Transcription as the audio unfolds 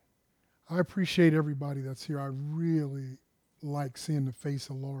I appreciate everybody that's here. I really like seeing the face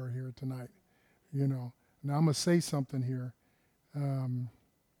of Laura here tonight. You know, now I'm gonna say something here. Um,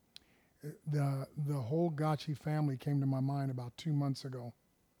 the whole Gotchi family came to my mind about 2 months ago,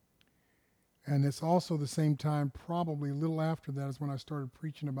 and it's also the same time, probably a little after that, is when I started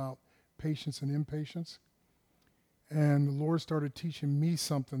preaching about patience and impatience, and the Lord started teaching me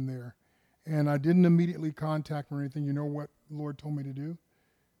something there, and I didn't immediately contact him or anything. You know what the Lord told me to do?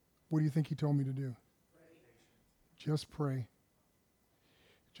 What do you think He told me to do? Just pray.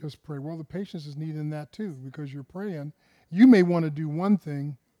 Just pray. Well, the patience is needed in that too, because you're praying. You may want to do one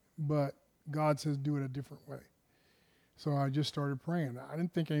thing, but God says do it a different way. So I just started praying. I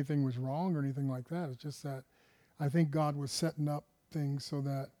didn't think anything was wrong or anything like that. It's just that I think God was setting up things so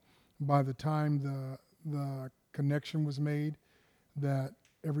that by the time the connection was made, that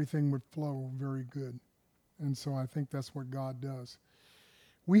everything would flow very good. And so I think that's what God does.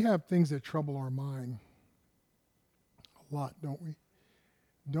 We have things that trouble our mind a lot, don't we?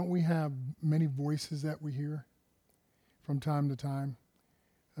 Don't we have many voices that we hear from time to time?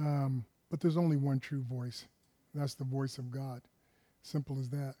 But there's only one true voice. That's the voice of God. Simple as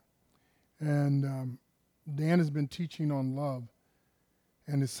that. And Dan has been teaching on love,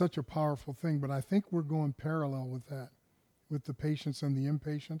 and it's such a powerful thing, but I think we're going parallel with that, with the patience and the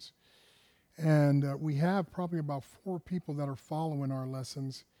impatience. And we have probably about 4 people that are following our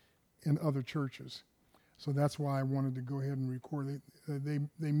lessons in other churches. So that's why I wanted to go ahead and record.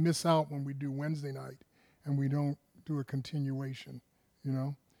 They miss out when we do Wednesday night and we don't do a continuation, you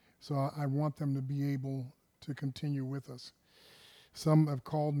know. So I want them to be able to continue with us. Some have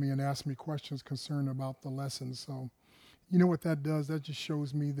called me and asked me questions concerned about the lessons. So you know what that does? That just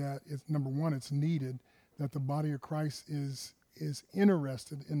shows me that, it's, number one, it's needed, that the body of Christ is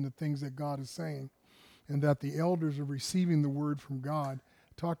interested in the things that God is saying, and that the elders are receiving the word from God.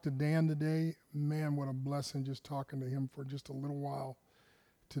 Talked to Dan today. Man, what a blessing just talking to him for just a little while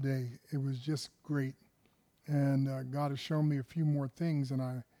today. It was just great. And God has shown me a few more things, and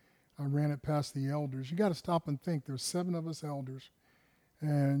I ran it past the elders. You got to stop and think. There's 7 of us elders,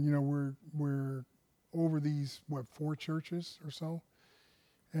 and you know we're over these 4 churches or so,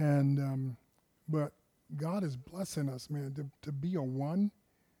 and but God is blessing us, man, to be a one.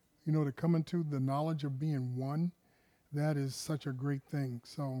 You know, to come into the knowledge of being one. That is such a great thing.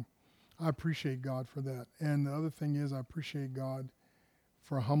 So I appreciate God for that. And the other thing is I appreciate God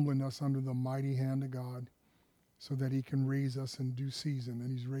for humbling us under the mighty hand of God so that He can raise us in due season.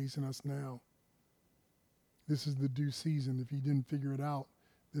 And He's raising us now. This is the due season. If you didn't figure it out,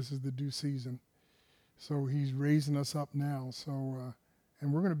 this is the due season. So He's raising us up now. So,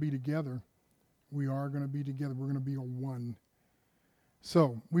 and we're going to be together. We are going to be together. We're going to be a one.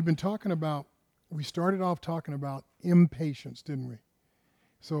 So we've been talking about, we started off talking about impatience, didn't we?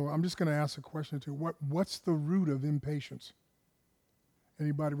 So I'm just going to ask a question or two. What's the root of impatience?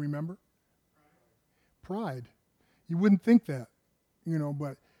 Anybody remember? Pride. You wouldn't think that, you know,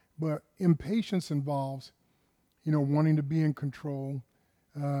 but impatience involves, you know, wanting to be in control.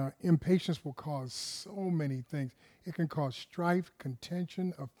 Impatience will cause so many things. It can cause strife,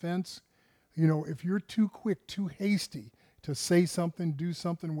 contention, offense. You know, if you're too quick, too hasty to say something, do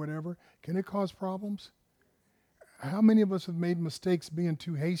something, whatever, can it cause problems? How many of us have made mistakes being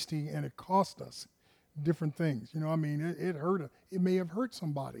too hasty and it cost us different things? You know, I mean, it hurt. It may have hurt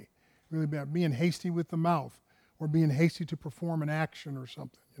somebody really bad, being hasty with the mouth or being hasty to perform an action or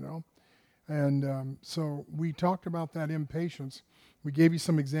something, you know. And so we talked about that impatience. We gave you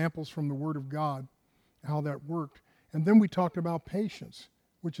some examples from the Word of God, how that worked. And then we talked about patience,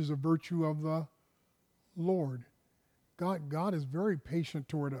 which is a virtue of the Lord. God is very patient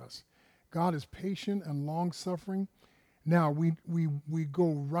toward us. God is patient and long-suffering. Now, we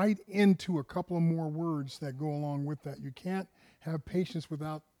go right into a couple of more words that go along with that. You can't have patience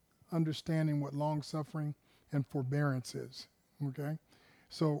without understanding what long-suffering and forbearance is, okay?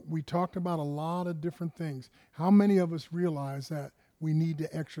 So we talked about a lot of different things. How many of us realize that we need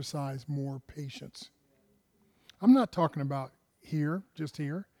to exercise more patience? I'm not talking about here, just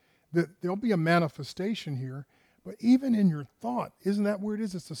here. There'll be a manifestation here, but even in your thought, isn't that where it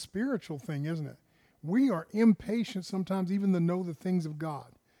is? It's a spiritual thing, isn't it? We are impatient sometimes even to know the things of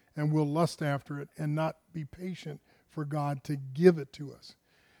God, and we'll lust after it and not be patient for God to give it to us.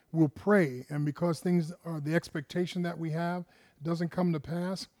 We'll pray, and because things are the expectation that we have doesn't come to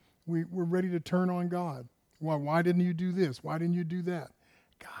pass, we're ready to turn on God. Well, why didn't you do this? Why didn't you do that?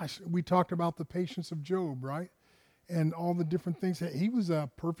 Gosh, we talked about the patience of Job, right? And all the different things. He was a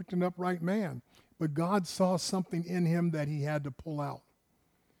perfect and upright man, but God saw something in him that He had to pull out.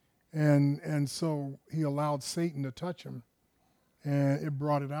 And so He allowed Satan to touch him, and it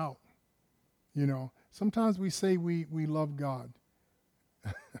brought it out. You know, sometimes we say we love God,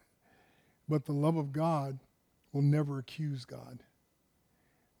 but the love of God will never accuse God,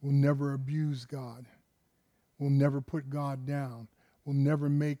 will never abuse God, will never put God down, will never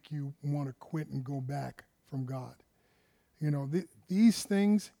make you want to quit and go back from God. You know, these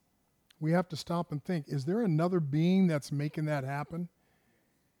things, we have to stop and think, is there another being that's making that happen?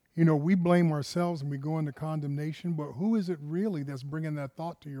 You know, we blame ourselves and we go into condemnation, but who is it really that's bringing that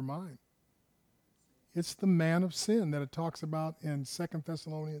thought to your mind? It's the man of sin that it talks about in 2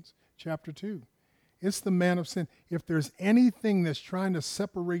 Thessalonians chapter 2. It's the man of sin. If there's anything that's trying to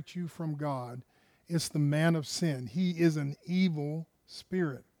separate you from God, it's the man of sin. He is an evil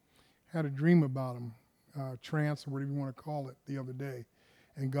spirit. Had a dream about him, trance or whatever you want to call it, the other day.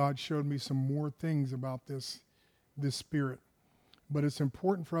 And God showed me some more things about this spirit. But it's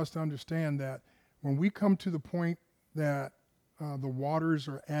important for us to understand that when we come to the point that the waters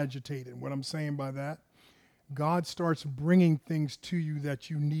are agitated, what I'm saying by that, God starts bringing things to you that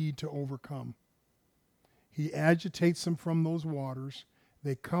you need to overcome. He agitates them from those waters.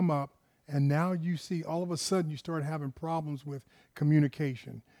 They come up, and now you see, all of a sudden, you start having problems with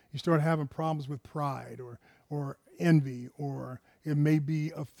communication. You start having problems with pride or envy, or it may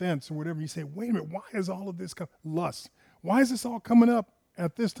be offense or whatever. You say, wait a minute, why is all of this lust? Why is this all coming up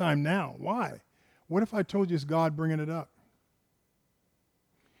at this time now? Why? What if I told you it's God bringing it up?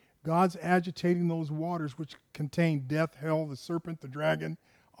 God's agitating those waters which contain death, hell, the serpent, the dragon,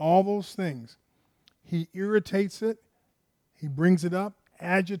 all those things. He irritates it. He brings it up,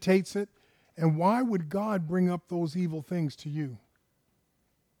 agitates it. And why would God bring up those evil things to you?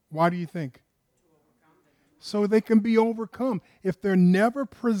 Why do you think? So they can be overcome. If they're never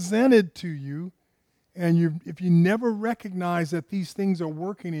presented to you, and if you never recognize that these things are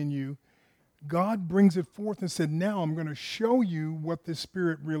working in you, God brings it forth and said, now I'm going to show you what this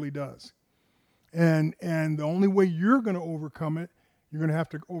spirit really does. And the only way you're going to overcome it, you're going to have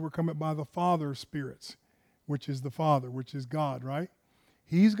to overcome it by the Father of spirits, which is the Father, which is God, right?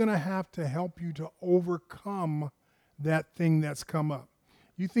 He's going to have to help you to overcome that thing that's come up.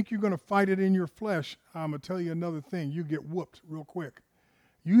 You think you're going to fight it in your flesh, I'm going to tell you another thing. You get whooped real quick.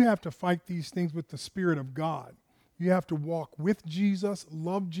 You have to fight these things with the Spirit of God. You have to walk with Jesus,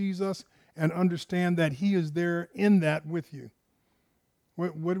 love Jesus, and understand that he is there in that with you.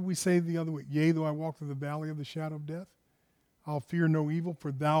 What did we say the other week? Yea, though I walk through the valley of the shadow of death, I'll fear no evil,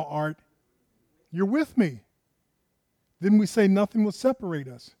 for you're with me. Didn't we say nothing will separate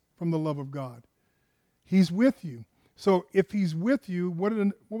us from the love of God? He's with you. So if he's with you, what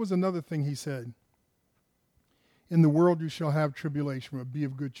was another thing he said? In the world you shall have tribulation, but be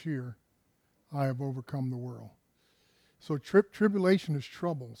of good cheer. I have overcome the world. So tribulation is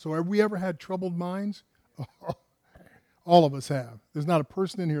trouble. So have we ever had troubled minds? All of us have. There's not a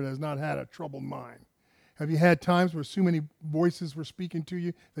person in here that has not had a troubled mind. Have you had times where so many voices were speaking to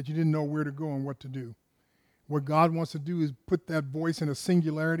you that you didn't know where to go and what to do? What God wants to do is put that voice in a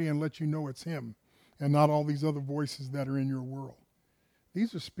singularity and let you know it's him and not all these other voices that are in your world.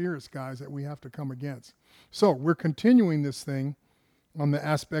 These are spirits, guys, that we have to come against. So we're continuing this thing on the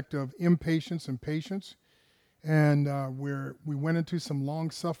aspect of impatience and patience. And we went into some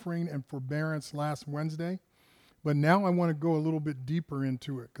long-suffering and forbearance last Wednesday. But now I want to go a little bit deeper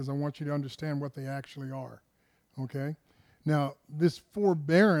into it because I want you to understand what they actually are. Okay? Now, this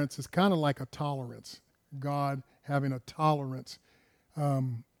forbearance is kind of like a tolerance. God having a tolerance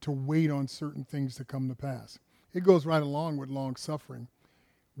to wait on certain things to come to pass. It goes right along with long-suffering.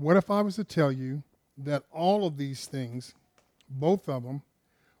 What if I was to tell you that all of these things, both of them,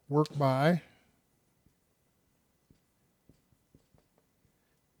 work by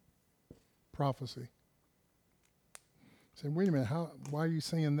prophecy? Say, wait a minute, why are you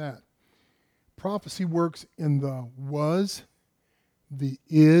saying that? Prophecy works in the was, the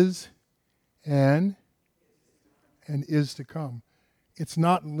is, and is to come. It's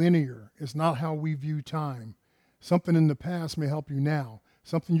not linear. It's not how we view time. Something in the past may help you now.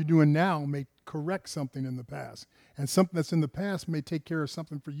 Something you're doing now may correct something in the past. And something that's in the past may take care of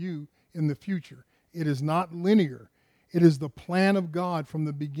something for you in the future. It is not linear. It is the plan of God from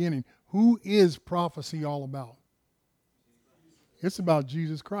the beginning. Who is prophecy all about? It's about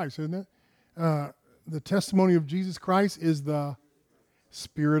Jesus Christ, isn't it? The testimony of Jesus Christ is the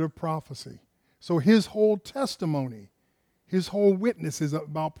spirit of prophecy. So his whole testimony, his whole witness is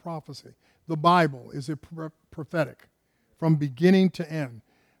about prophecy. The Bible is prophetic from beginning to end.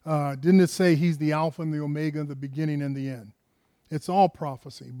 Didn't it say he's the Alpha and the Omega, the beginning and the end? It's all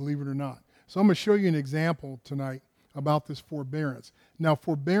prophecy, believe it or not. So I'm going to show you an example tonight about this forbearance. Now,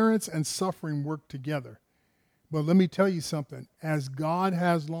 forbearance and suffering work together. But let me tell you something. As God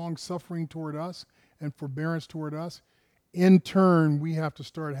has long suffering toward us and forbearance toward us, in turn, we have to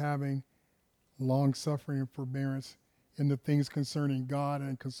start having long suffering and forbearance in the things concerning God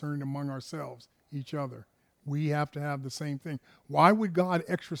and concerning among ourselves, each other. We have to have the same thing. Why would God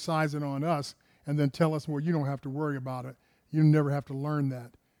exercise it on us and then tell us, well, you don't have to worry about it. You never have to learn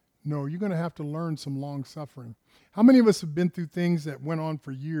that. No, you're going to have to learn some long suffering. How many of us have been through things that went on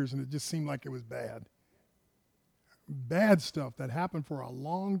for years and it just seemed like it was bad? Bad stuff that happened for a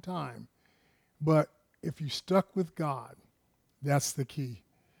long time. But if you stuck with God, that's the key.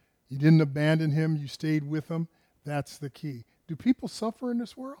 You didn't abandon him, you stayed with him. That's the key. Do people suffer in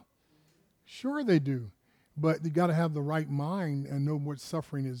this world? Sure they do. But you got to have the right mind and know what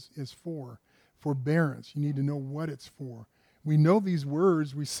suffering is for. Forbearance, you need to know what it's for. We know these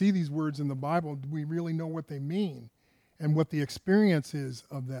words, we see these words in the Bible. Do we really know what they mean and what the experience is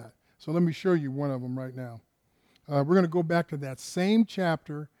of that? So let me show you one of them right now. We're going to go back to that same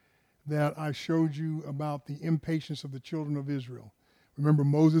chapter that I showed you about the impatience of the children of Israel. Remember,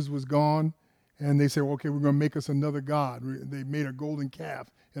 Moses was gone, and they said, well, okay, we're going to make us another god. They made a golden calf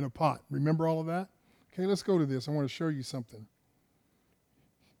in a pot. Remember all of that? Okay, let's go to this. I want to show you something.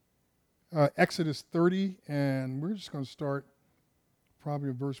 Exodus 30, and we're just going to start probably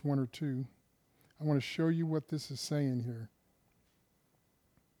at verse 1 or 2. I want to show you what this is saying here.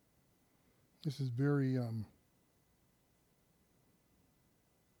 This is very...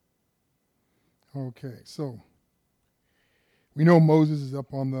 Okay, so we know Moses is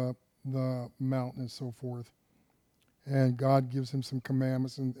up on the mountain and so forth, and God gives him some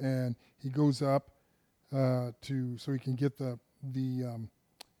commandments, and he goes up so he can get the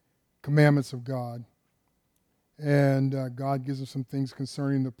commandments of God, and God gives him some things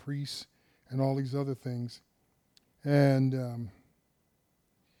concerning the priests and all these other things, and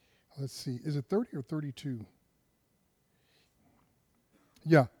let's see, is it 30 or 32?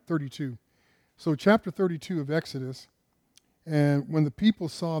 Yeah, 32. So chapter 32 of Exodus, and when the people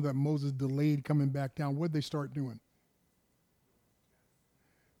saw that Moses delayed coming back down, what did they start doing?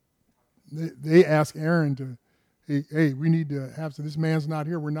 They asked Aaron to, hey, we need to have, so this man's not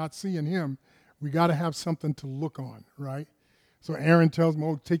here, we're not seeing him. We got to have something to look on, right? So Aaron tells them,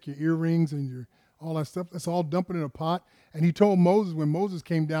 oh, take your earrings and all that stuff. Let's all dump it in a pot. And he told Moses, when Moses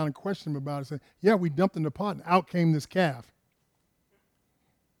came down and questioned him about it, said, yeah, we dumped in the pot, and out came this calf.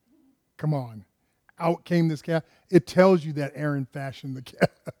 Come on. Out came this calf. It tells you that Aaron fashioned the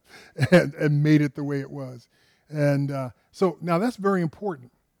calf and made it the way it was. And so now that's very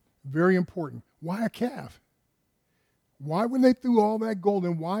important. Very important. Why a calf? Why, when they threw all that gold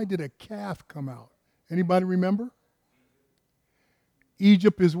in, why did a calf come out? Anybody remember?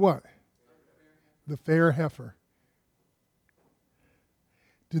 Egypt is what? The fair heifer.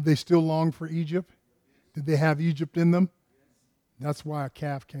 Did they still long for Egypt? Did they have Egypt in them? That's why a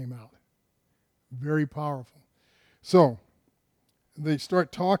calf came out. Very powerful. So they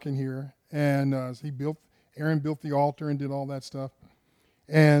start talking here, and Aaron built the altar and did all that stuff.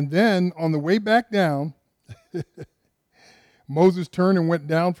 And then on the way back down, Moses turned and went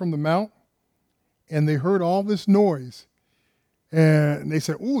down from the mount, and they heard all this noise. And they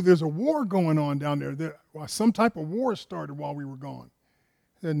said, "Ooh, there's a war going on down there. Some type of war started while we were gone."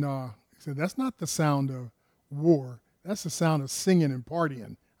 He said, "No." He said, "That's not the sound of war. That's the sound of singing and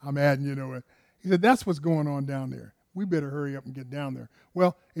partying. I'm adding, He said, "That's what's going on down there. We better hurry up and get down there."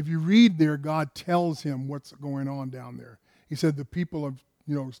 Well, if you read there, God tells him what's going on down there. He said the people have,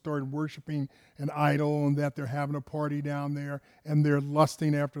 started worshiping an idol and that they're having a party down there and they're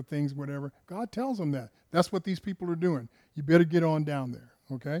lusting after things, whatever. God tells them that. That's what these people are doing. You better get on down there,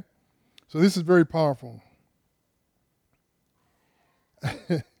 okay? So this is very powerful.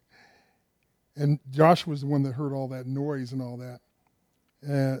 And Joshua was the one that heard all that noise and all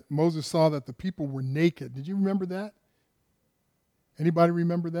that. Moses saw that the people were naked. Did you remember that? Anybody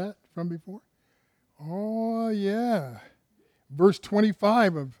remember that from before? Oh, yeah. Verse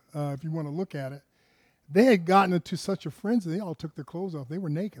 25 of, if you want to look at it, they had gotten into such a frenzy, they all took their clothes off. They were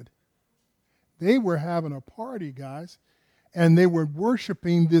naked. They were having a party, guys, and they were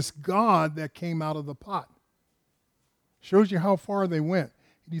worshiping this God that came out of the pot. Shows you how far they went.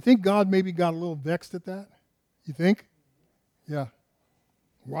 Do you think God maybe got a little vexed at that? You think? Yeah.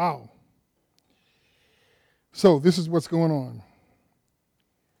 Wow. So this is what's going on.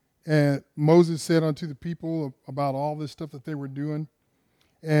 And Moses said unto the people about all this stuff that they were doing,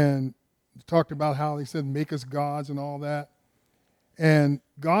 and talked about how they said, make us gods and all that. And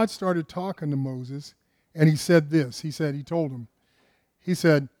God started talking to Moses, and he said this. He told him, he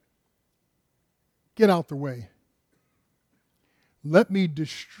said, get out the way. let me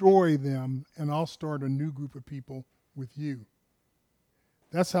destroy them, and I'll start a new group of people with you.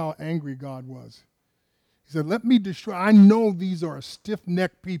 That's how angry God was. He said, let me destroy. I know these are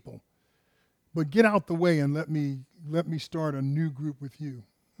stiff-necked people, but get out the way and let me start a new group with you,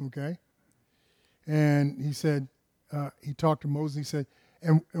 okay? And he said, he talked to Moses. He said,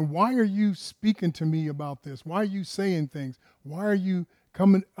 and why are you speaking to me about this? Why are you saying things? Why are you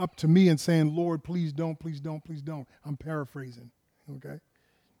coming up to me and saying, Lord, please don't, please don't, please don't? I'm paraphrasing, okay?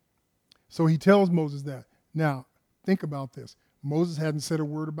 So he tells Moses that. Now, think about this. Moses hadn't said a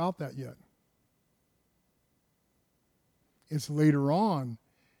word about that yet. It's later on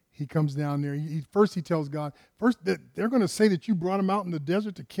he comes down there. First he tells God, first that they're going to say that you brought him out in the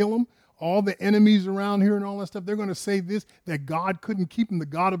desert to kill him. All the enemies around here and all that stuff, they're going to say this, that God couldn't keep him, the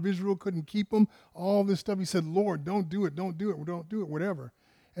God of Israel couldn't keep him, all this stuff. He said, Lord, don't do it, whatever.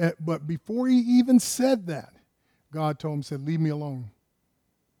 But before he even said that, God told him, said, leave me alone.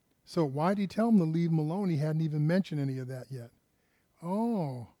 So why did he tell him to leave him alone? He hadn't even mentioned any of that yet.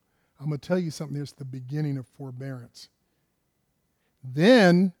 Oh, I'm going to tell you something. It's the beginning of forbearance.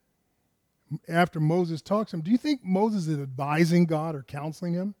 Then, after Moses talks to him, do you think Moses is advising God or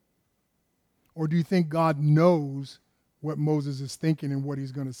counseling him? Or do you think God knows what Moses is thinking and what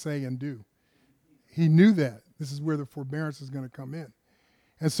he's going to say and do? He knew that. This is where the forbearance is going to come in.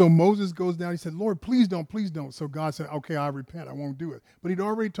 And so Moses goes down. He said, Lord, please don't, please don't. So God said, okay, I repent. I won't do it. But he'd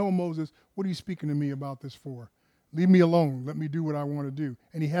already told Moses, what are you speaking to me about this for? Leave me alone. Let me do what I want to do.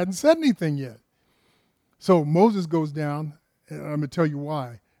 And he hadn't said anything yet. So Moses goes down, and I'm going to tell you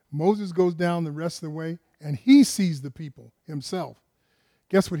why. Moses goes down the rest of the way, and he sees the people himself.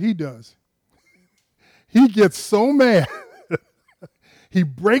 Guess what he does? He gets so mad. He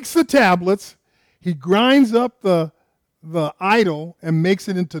breaks the tablets. He grinds up the idol and makes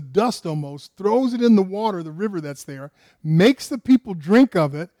it into dust almost, throws it in the water, the river that's there, makes the people drink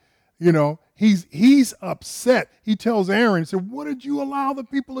of it. You know, he's upset. He tells Aaron, he said, what did you allow the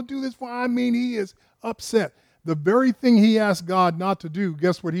people to do this for? I mean, he is upset. The very thing he asked God not to do,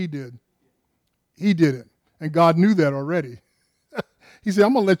 guess what he did? He did it. And God knew that already. He said,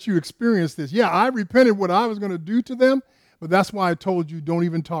 I'm going to let you experience this. Yeah, I repented what I was going to do to them, but that's why I told you don't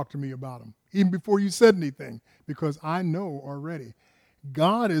even talk to me about them, even before you said anything, because I know already.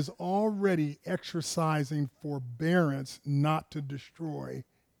 God is already exercising forbearance not to destroy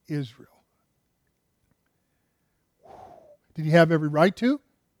Israel. Did he have every right to?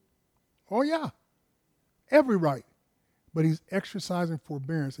 Oh, yeah, every right. But he's exercising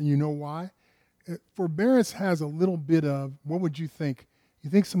forbearance, and you know why? Forbearance has a little bit of, what would you think? You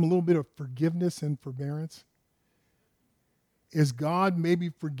think a little bit of forgiveness and forbearance? Is God maybe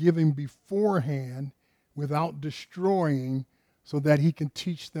forgiving beforehand without destroying so that he can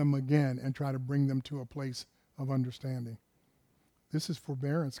teach them again and try to bring them to a place of understanding? This is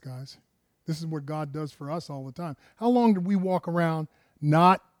forbearance, guys. This is what God does for us all the time. How long did we walk around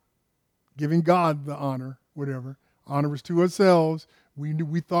not giving God the honor, whatever? Honor was to ourselves.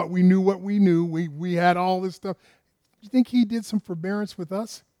 We thought we knew what we knew. We had all this stuff. Do you think he did some forbearance with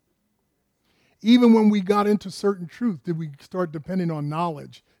us? Even when we got into certain truth, did we start depending on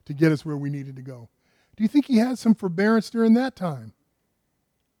knowledge to get us where we needed to go? Do you think he had some forbearance during that time?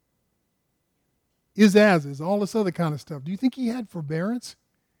 Is, all this other kind of stuff. Do you think he had forbearance?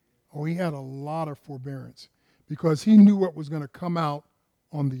 Oh, he had a lot of forbearance because he knew what was going to come out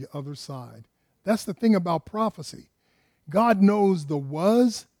on the other side. That's the thing about prophecy. God knows the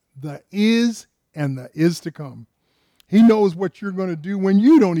was, the is, and the is to come. He knows what you're going to do when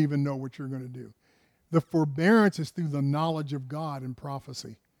you don't even know what you're going to do. The forbearance is through the knowledge of God in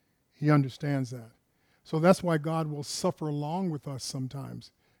prophecy. He understands that. So that's why God will suffer along with us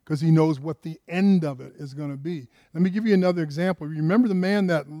sometimes, because he knows what the end of it is going to be. Let me give you another example. You remember the man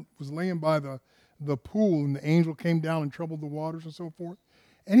that was laying by the pool and the angel came down and troubled the waters and so forth?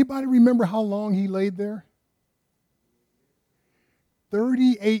 Anybody remember how long he laid there?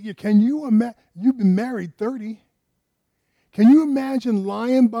 38 years. Can you imagine? You've been married 30. Can you imagine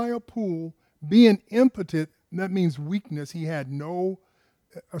lying by a pool, being impotent? That means weakness. He had no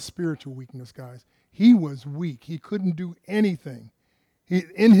spiritual weakness, guys. He was weak. He couldn't do anything.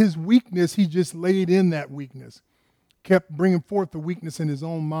 In his weakness, he just laid in that weakness, kept bringing forth the weakness in his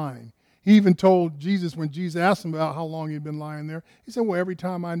own mind. He even told Jesus, when Jesus asked him about how long he'd been lying there, he said, well, every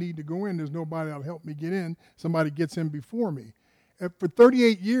time I need to go in, there's nobody that'll help me get in. Somebody gets in before me. For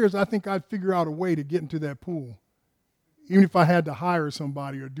 38 years, I think I'd figure out a way to get into that pool, even if I had to hire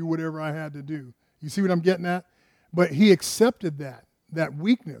somebody or do whatever I had to do. You see what I'm getting at? But he accepted that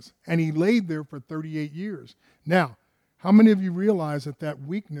weakness, and he laid there for 38 years. Now, how many of you realize that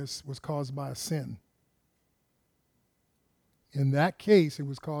weakness was caused by a sin? In that case, it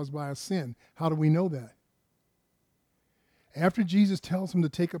was caused by a sin. How do we know that? After Jesus tells him to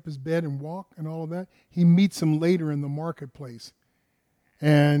take up his bed and walk and all of that, he meets him later in the marketplace.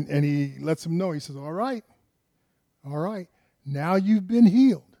 And he lets him know. He says, all right, now you've been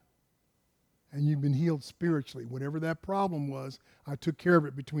healed. And you've been healed spiritually. Whatever that problem was, I took care of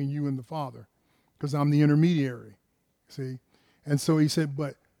it between you and the Father because I'm the intermediary, see? And so he said,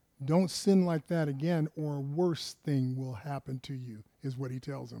 but don't sin like that again or a worse thing will happen to you, is what he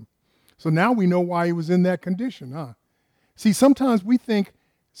tells him. So now we know why he was in that condition, huh? See, sometimes we think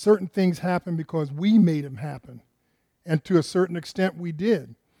certain things happen because we made them happen. And to a certain extent we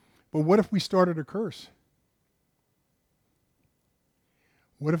did. But what if we started a curse?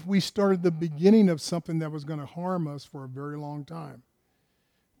 What if we started the beginning of something that was going to harm us for a very long time?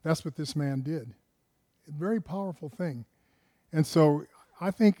 That's what this man did. A very powerful thing. And so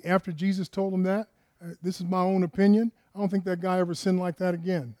I think after Jesus told him that, this is my own opinion, I don't think that guy ever sinned like that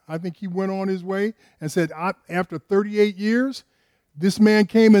again. I think he went on his way and said, after 38 years, this man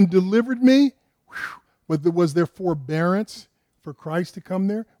came and delivered me. But was there forbearance for Christ to come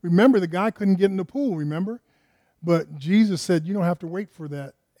there? Remember, the guy couldn't get in the pool, remember? But Jesus said, you don't have to wait for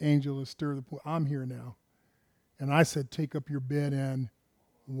that angel to stir the pool. I'm here now. And I said, take up your bed and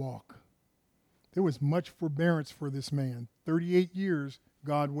walk. There was much forbearance for this man. 38 years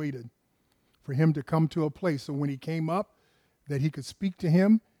God waited for him to come to a place. So when he came up, that he could speak to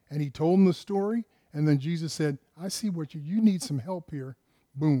him, and he told him the story. And then Jesus said, I see what you need some help here.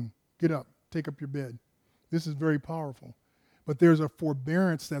 Boom, get up, take up your bed. This is very powerful. But there's a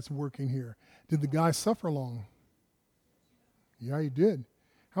forbearance that's working here. Did the guy suffer long? Yeah, he did.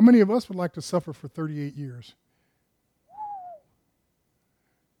 How many of us would like to suffer for 38 years?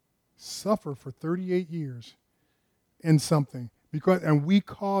 Suffer for 38 years in something. And we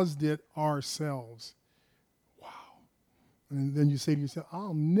caused it ourselves. Wow. And then you say to yourself,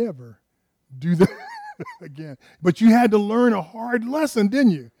 I'll never do that again. But you had to learn a hard lesson,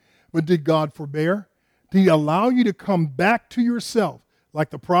 didn't you? But did God forbear? Did he allow you to come back to yourself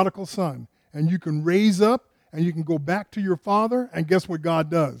like the prodigal son? And you can raise up and you can go back to your father, and guess what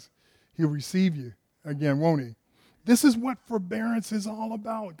God does? He'll receive you again, won't he? This is what forbearance is all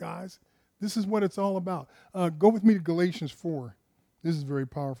about, guys. This is what it's all about. Go with me to Galatians 4. This is very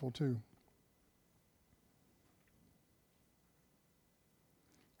powerful too.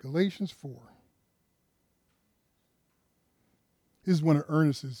 Galatians 4. This is one of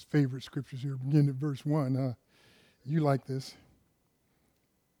Ernest's favorite scriptures here, beginning at verse 1. You like this.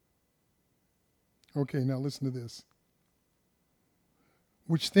 Okay, now listen to this.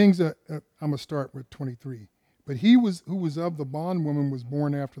 Which things, I'm going to start with 23. But he who was of the bondwoman was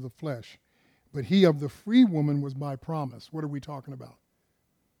born after the flesh, but he of the free woman was by promise. What are we talking about?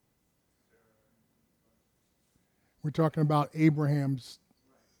 We're talking about Abraham's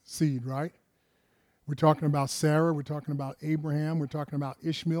seed, right? We're talking about Sarah. We're talking about Abraham. We're talking about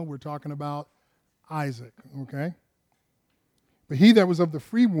Ishmael. We're talking about Isaac, okay? But he that was of the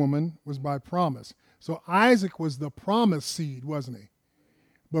free woman was by promise. So Isaac was the promised seed, wasn't he?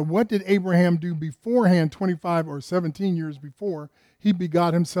 But what did Abraham do beforehand, 25 or 17 years before? He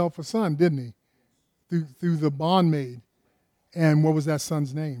begot himself a son, didn't he? Through the bondmaid. And what was that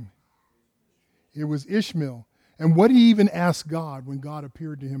son's name? It was Ishmael. And what did he even ask God when God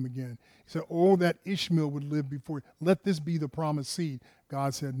appeared to him again? He said, oh, that Ishmael would live before. Let this be the promised seed.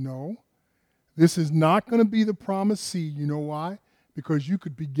 God said, no, this is not going to be the promised seed. You know why? Because you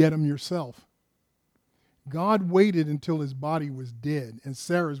could beget him yourself. God waited until his body was dead and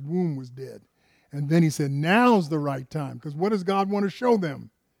Sarah's womb was dead. And then he said, now's the right time. Because what does God want to show them?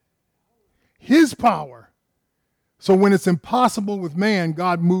 His power. So when it's impossible with man,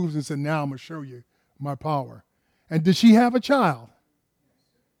 God moves and said, now I'm going to show you my power. And did she have a child?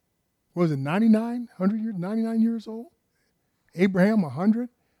 Was it 99 years old? Abraham 100?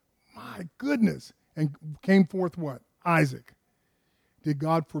 My goodness. And came forth what? Isaac. Did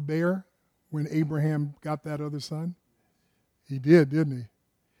God forbear when Abraham got that other son? He did, didn't he?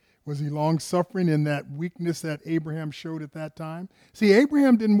 Was he long-suffering in that weakness that Abraham showed at that time? See,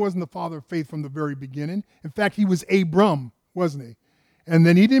 Abraham wasn't the father of faith from the very beginning. In fact, he was Abram, wasn't he? And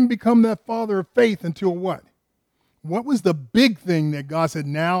then he didn't become that father of faith until what? What was the big thing that God said,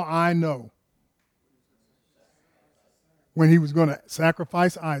 now I know? When he was going to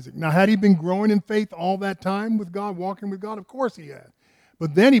sacrifice Isaac. Now, had he been growing in faith all that time with God, walking with God? Of course he had.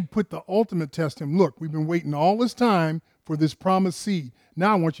 But then he put the ultimate test to him. Look, we've been waiting all this time for this promised seed.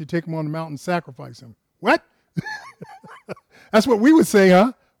 Now I want you to take him on the mountain and sacrifice him. What? That's what we would say,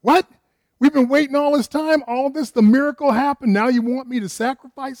 huh? What? We've been waiting all this time? All this, the miracle happened. Now you want me to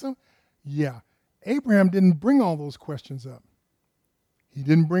sacrifice him? Yeah. Abraham didn't bring all those questions up. He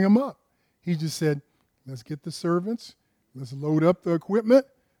didn't bring them up. He just said, let's get the servants, let's load up the equipment,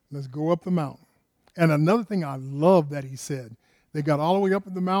 let's go up the mountain. And another thing I love that he said, they got all the way up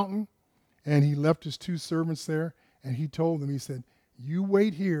the mountain, and he left his 2 servants there, and he told them, he said, you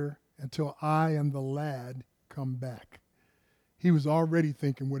wait here until I and the lad come back. He was already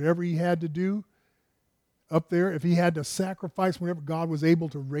thinking whatever he had to do up there, if he had to sacrifice whenever God was able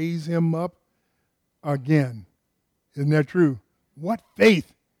to raise him up again. Isn't that true? What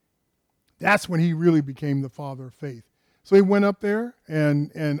faith! That's when he really became the father of faith. So he went up there,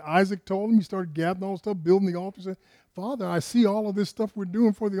 and Isaac told him, he started gathering all the stuff, building the altar. He said, Father, I see all of this stuff we're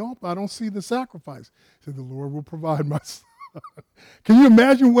doing for the altar. I don't see the sacrifice. He said, the Lord will provide my son. Can you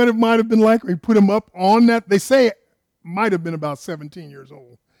imagine what it might have been like when he put him up on that? They say it might have been about 17 years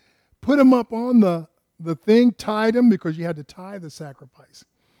old. Put him up on the thing, tied him, because you had to tie the sacrifice.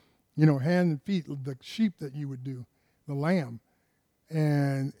 You know, hand and feet, the sheep that you would do, the lamb.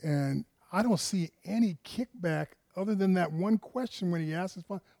 And I don't see any kickback other than that one question when he asked his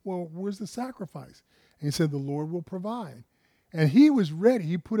father, well, where's the sacrifice? And he said, the Lord will provide. And he was ready.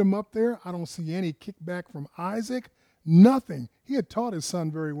 He put him up there. I don't see any kickback from Isaac, nothing. He had taught his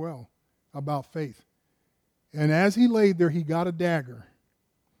son very well about faith. And as he laid there, he got a dagger,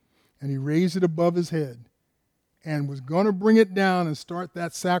 and he raised it above his head and was going to bring it down and start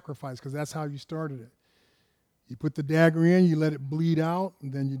that sacrifice, because that's how you started it. You put the dagger in, you let it bleed out,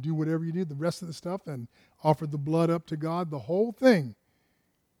 and then you do whatever you do, the rest of the stuff, and offered the blood up to God, the whole thing.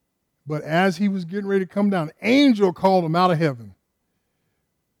 But as he was getting ready to come down, an angel called him out of heaven.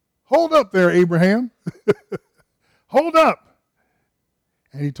 Hold up there, Abraham. Hold up.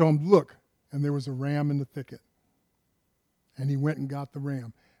 And he told him, look, and there was a ram in the thicket. And he went and got the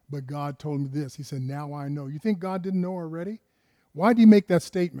ram. But God told him this. He said, now I know. You think God didn't know already? Why did he make that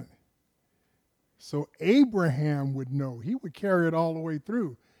statement? So Abraham would know. He would carry it all the way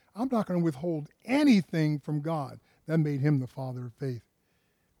through. I'm not going to withhold anything from God. That made him the father of faith.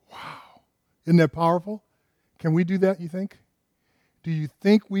 Wow. Isn't that powerful? Can we do that, you think? Do you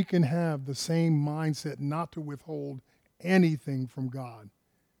think we can have the same mindset not to withhold anything from God?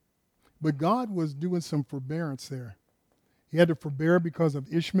 But God was doing some forbearance there. He had to forbear because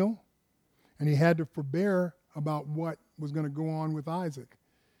of Ishmael, and he had to forbear about what was going to go on with Isaac.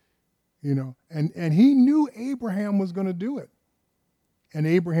 You know, and he knew Abraham was going to do it. And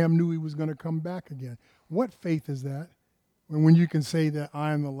Abraham knew he was going to come back again. What faith is that? When you can say that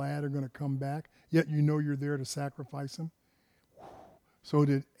I and the lad are going to come back, yet you know you're there to sacrifice him. So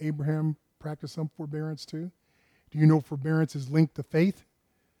did Abraham practice some forbearance too? Do you know forbearance is linked to faith?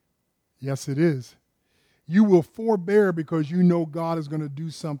 Yes, it is. You will forbear because you know God is going to do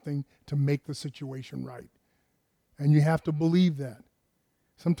something to make the situation right. And you have to believe that.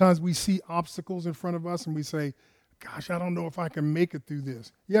 Sometimes we see obstacles in front of us and we say, gosh, I don't know if I can make it through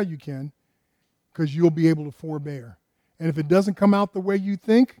this. Yeah, you can, because you'll be able to forbear. And if it doesn't come out the way you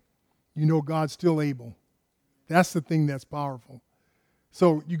think, you know God's still able. That's the thing that's powerful.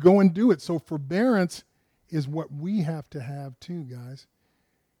 So you go and do it. So forbearance is what we have to have too, guys.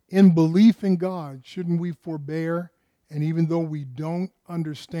 In belief in God, shouldn't we forbear? And even though we don't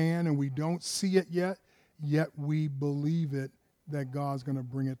understand and we don't see it yet we believe it, that God's going to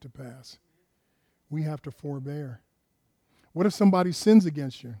bring it to pass. We have to forbear. What if somebody sins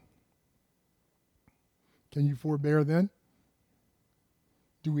against you? Can you forbear then?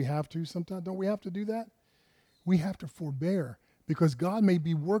 Do we have to sometimes? Don't we have to do that? We have to forbear because God may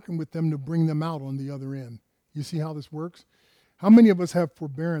be working with them to bring them out on the other end. You see how this works? How many of us have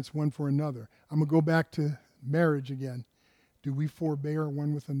forbearance one for another? I'm going to go back to marriage again. Do we forbear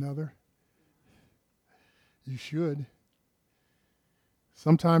one with another? You should.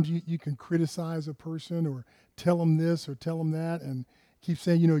 Sometimes you can criticize a person or tell them this or tell them that and keep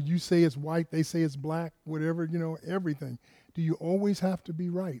saying, you say it's white, they say it's black, whatever, everything. Do you always have to be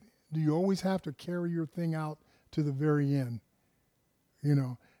right? Do you always have to carry your thing out to the very end?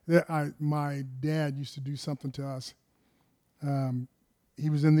 My dad used to do something to us. He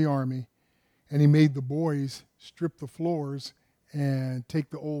was in the Army, and he made the boys strip the floors and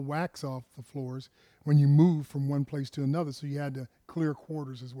take the old wax off the floors when you move from one place to another. So you had to clear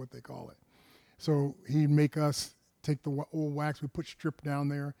quarters is what they call it. So he'd make us take the old wax. We put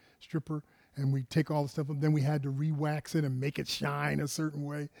stripper, and we take all the stuff. And then we had to re-wax it and make it shine a certain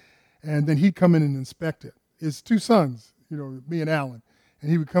way. And then he'd come in and inspect it. His 2 sons, me and Alan. And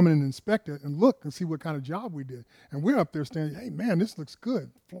he would come in and inspect it and look and see what kind of job we did. And we're up there standing, hey, man, this looks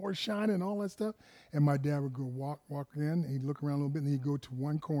good. Floor's shining and all that stuff. And my dad would go walk in, and he'd look around a little bit, and he'd go to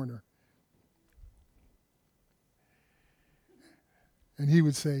one corner. And he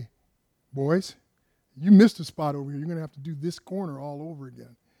would say, boys, You missed a spot over here. You're going to have to do this corner all over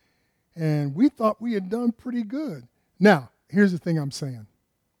again. And we thought we had done pretty good. Now, here's the thing I'm saying.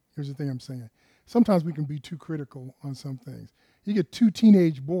 Sometimes we can be too critical on some things. You get two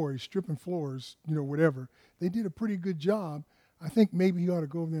teenage boys stripping floors, whatever. They did a pretty good job. I think maybe you ought to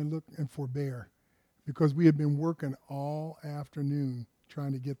go over there and look and forbear, because we had been working all afternoon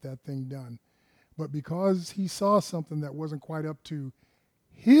trying to get that thing done. But because he saw something that wasn't quite up to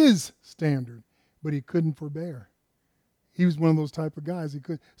his standard, but he couldn't forbear. He was one of those type of guys. He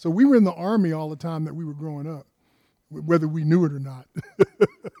could. So we were in the Army all the time that we were growing up, whether we knew it or not.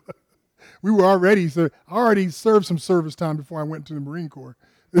 We were already, so I already served some service time before I went to the Marine Corps.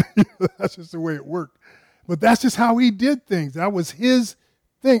 That's just the way it worked. But that's just how he did things. That was his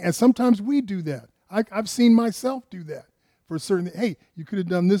thing. And sometimes we do that. I've seen myself do that for a certain, hey, you could have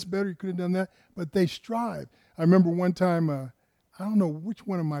done this better, you could have done that, but they strive. I remember one time, I don't know which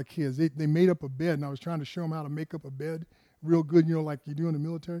one of my kids, they made up a bed, and I was trying to show them how to make up a bed real good, like you do in the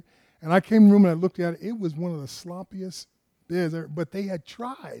military. And I came in the room and I looked at it. It was one of the sloppiest beds ever, but they had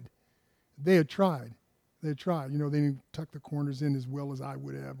tried. They had tried. They didn't tuck the corners in as well as I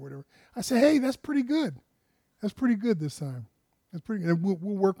would have, whatever. I said, hey, that's pretty good. That's pretty good this time. That's pretty good. And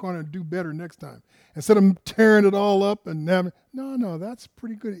we'll work on it and do better next time. Instead of tearing it all up and having, no, that's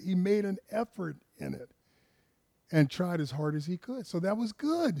pretty good. He made an effort in it and tried as hard as he could. So that was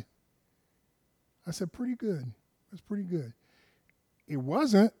good. I said, pretty good. That's pretty good. It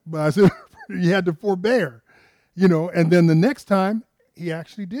wasn't, but I said, you had to forbear, and then the next time he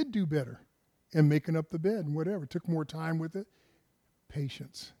actually did do better in making up the bed and whatever. Took more time with it.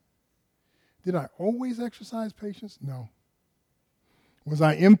 Patience. Did I always exercise patience? No. Was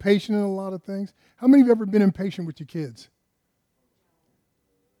I impatient in a lot of things? How many of you have ever been impatient with your kids?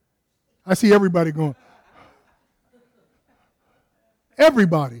 I see everybody going.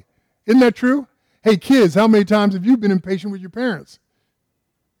 Everybody. Isn't that true? Hey, kids, how many times have you been impatient with your parents?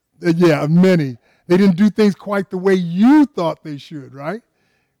 Yeah, many. They didn't do things quite the way you thought they should, right?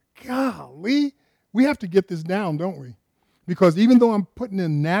 Golly, we have to get this down, don't we? Because even though I'm putting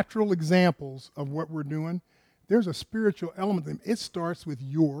in natural examples of what we're doing, there's a spiritual element. It starts with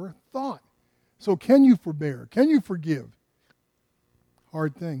your thought. So can you forbear? Can you forgive?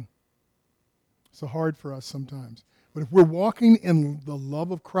 Hard thing. So hard for us sometimes. But if we're walking in the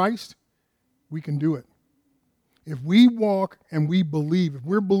love of Christ, we can do it. If we walk and we believe, if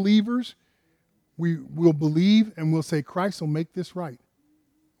we're believers, we will believe and we'll say, Christ will make this right.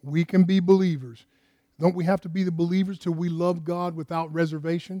 We can be believers. Don't we have to be the believers till we love God without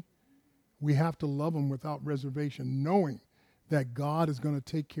reservation? We have to love Him without reservation, knowing that God is going to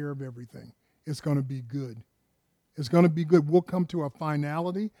take care of everything. It's going to be good. It's going to be good. We'll come to a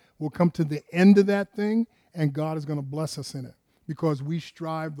finality. We'll come to the end of that thing, and God is going to bless us in it because we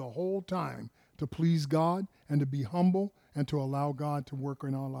strive the whole time to please God and to be humble and to allow God to work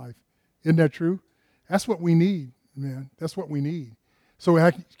in our life. Isn't that true? That's what we need, man. That's what we need. So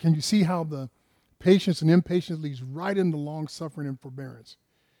can you see how the patience and impatience leads right into long-suffering and forbearance?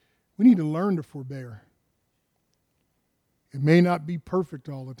 We need to learn to forbear. It may not be perfect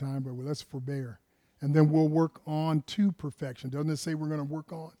all the time, but let's forbear. And then we'll work on to perfection. Doesn't it say we're going to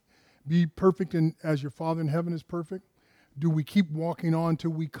work on? Be perfect as your Father in heaven is perfect. Do we keep walking on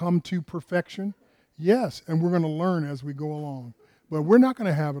till we come to perfection? Yes, and we're going to learn as we go along. But we're not going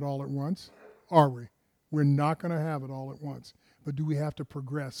to have it all at once, are we? We're not going to have it all at once. But do we have to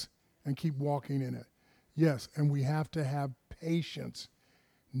progress and keep walking in it? Yes, and we have to have patience,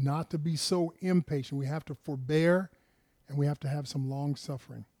 not to be so impatient. We have to forbear, and we have to have some long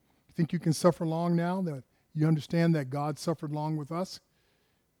suffering. You think you can suffer long now that you understand that God suffered long with us?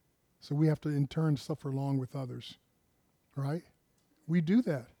 So we have to in turn suffer long with others, right? We do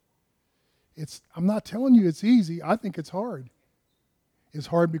that. I'm not telling you it's easy. I think it's hard. It's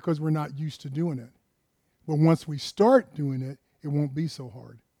hard because we're not used to doing it. But once we start doing it, it won't be so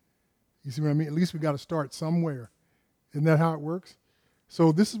hard. You see what I mean? At least we got to start somewhere. Isn't that how it works?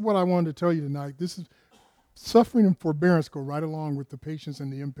 So this is what I wanted to tell you tonight. This is suffering and forbearance go right along with the patience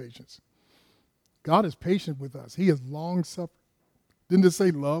and the impatience. God is patient with us. He is long suffering. Didn't it say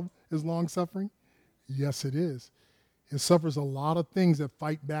love is long suffering? Yes, it is. It suffers a lot of things that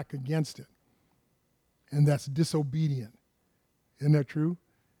fight back against it. And that's disobedient. Isn't that true?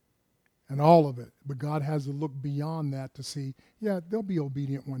 And all of it. But God has to look beyond that to see, yeah, they'll be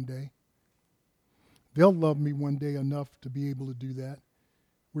obedient one day. They'll love me one day enough to be able to do that.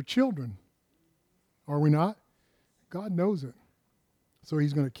 We're children. Are we not? God knows it. So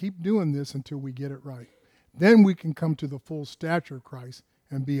He's going to keep doing this until we get it right. Then we can come to the full stature of Christ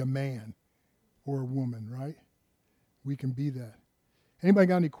and be a man or a woman, right? We can be that. Anybody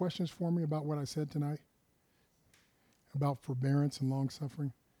got any questions for me about what I said tonight? about forbearance and long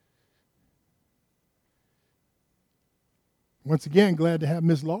suffering. Once again, glad to have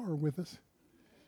Ms. Laura with us.